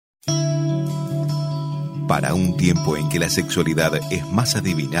Para un tiempo en que la sexualidad es más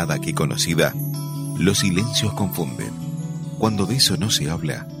adivinada que conocida, los silencios confunden. Cuando de eso no se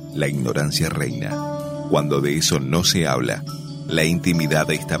habla, la ignorancia reina. Cuando de eso no se habla, la intimidad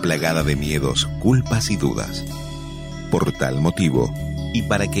está plagada de miedos, culpas y dudas. Por tal motivo, y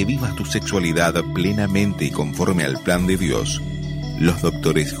para que vivas tu sexualidad plenamente y conforme al plan de Dios, los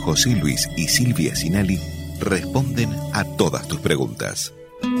doctores José Luis y Silvia Sinali responden a todas tus preguntas.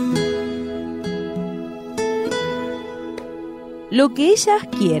 Lo que ellas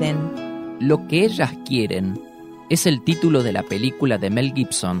quieren. Lo que ellas quieren es el título de la película de Mel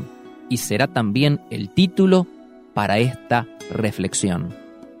Gibson y será también el título para esta reflexión.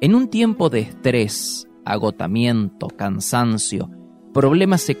 En un tiempo de estrés, agotamiento, cansancio,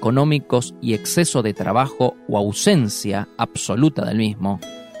 problemas económicos y exceso de trabajo o ausencia absoluta del mismo,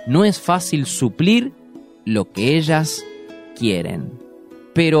 no es fácil suplir lo que ellas quieren.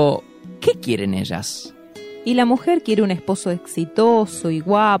 Pero, ¿qué quieren ellas? Y la mujer quiere un esposo exitoso y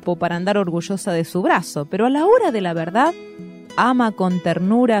guapo para andar orgullosa de su brazo, pero a la hora de la verdad, ama con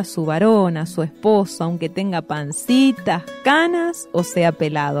ternura a su varón, a su esposo, aunque tenga pancitas, canas o sea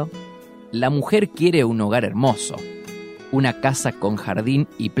pelado. La mujer quiere un hogar hermoso, una casa con jardín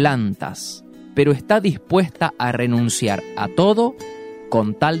y plantas, pero está dispuesta a renunciar a todo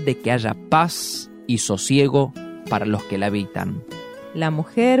con tal de que haya paz y sosiego para los que la habitan. La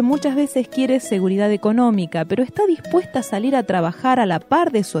mujer muchas veces quiere seguridad económica, pero está dispuesta a salir a trabajar a la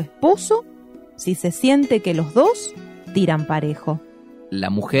par de su esposo si se siente que los dos tiran parejo. La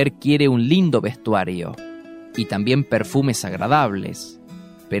mujer quiere un lindo vestuario y también perfumes agradables,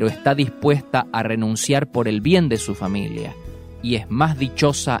 pero está dispuesta a renunciar por el bien de su familia y es más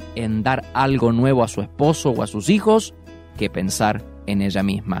dichosa en dar algo nuevo a su esposo o a sus hijos que pensar en ella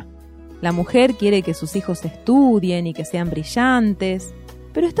misma. La mujer quiere que sus hijos estudien y que sean brillantes,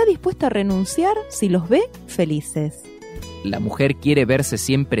 pero está dispuesta a renunciar si los ve felices. La mujer quiere verse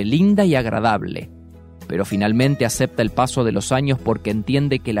siempre linda y agradable, pero finalmente acepta el paso de los años porque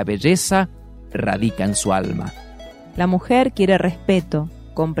entiende que la belleza radica en su alma. La mujer quiere respeto,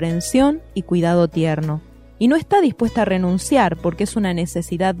 comprensión y cuidado tierno, y no está dispuesta a renunciar porque es una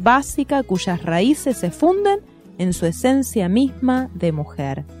necesidad básica cuyas raíces se funden en su esencia misma de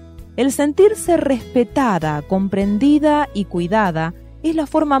mujer. El sentirse respetada, comprendida y cuidada es la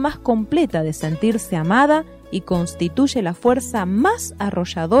forma más completa de sentirse amada y constituye la fuerza más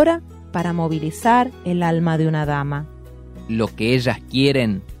arrolladora para movilizar el alma de una dama. Lo que ellas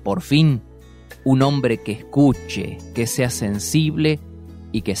quieren, por fin, un hombre que escuche, que sea sensible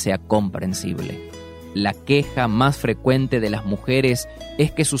y que sea comprensible. La queja más frecuente de las mujeres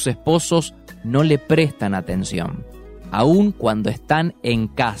es que sus esposos no le prestan atención. Aun cuando están en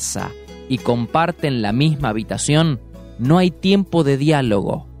casa y comparten la misma habitación, no hay tiempo de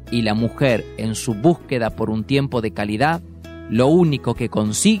diálogo y la mujer, en su búsqueda por un tiempo de calidad, lo único que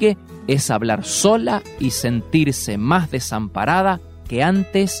consigue es hablar sola y sentirse más desamparada que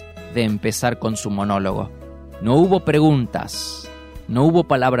antes de empezar con su monólogo. No hubo preguntas, no hubo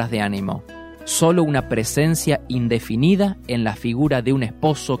palabras de ánimo, solo una presencia indefinida en la figura de un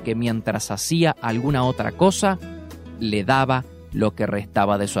esposo que mientras hacía alguna otra cosa, le daba lo que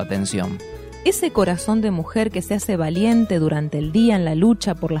restaba de su atención. Ese corazón de mujer que se hace valiente durante el día en la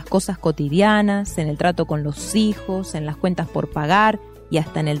lucha por las cosas cotidianas, en el trato con los hijos, en las cuentas por pagar y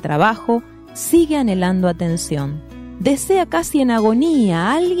hasta en el trabajo, sigue anhelando atención. Desea casi en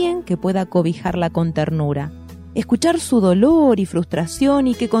agonía a alguien que pueda cobijarla con ternura, escuchar su dolor y frustración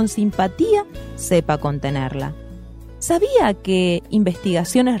y que con simpatía sepa contenerla. ¿Sabía que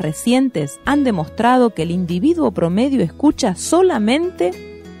investigaciones recientes han demostrado que el individuo promedio escucha solamente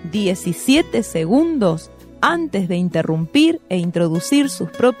 17 segundos antes de interrumpir e introducir sus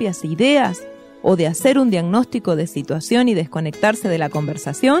propias ideas o de hacer un diagnóstico de situación y desconectarse de la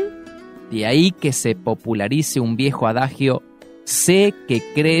conversación? De ahí que se popularice un viejo adagio: sé que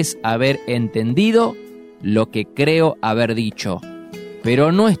crees haber entendido lo que creo haber dicho,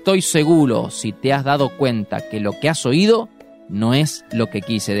 pero no estoy seguro si te has dado cuenta que lo que has oído no es lo que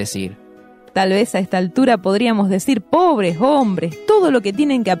quise decir. Tal vez a esta altura podríamos decir: pobres hombres, todo lo que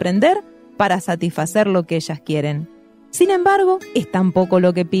tienen que aprender para satisfacer lo que ellas quieren. Sin embargo, es tan poco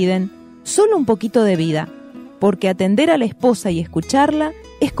lo que piden, solo un poquito de vida, porque atender a la esposa y escucharla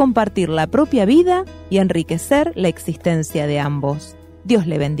es compartir la propia vida y enriquecer la existencia de ambos. Dios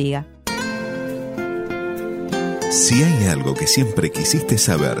le bendiga. Si hay algo que siempre quisiste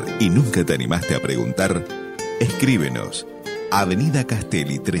saber y nunca te animaste a preguntar, escríbenos. Avenida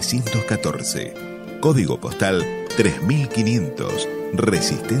Castelli 314, código postal 3500,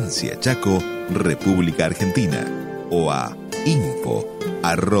 Resistencia Chaco, República Argentina, o a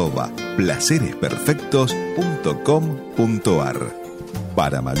info@radiocontigo.com. placeresperfectos.com.ar.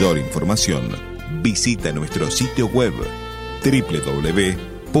 Para mayor información, visita nuestro sitio web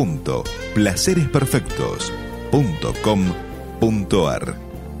www.placeresperfectos.com.ar.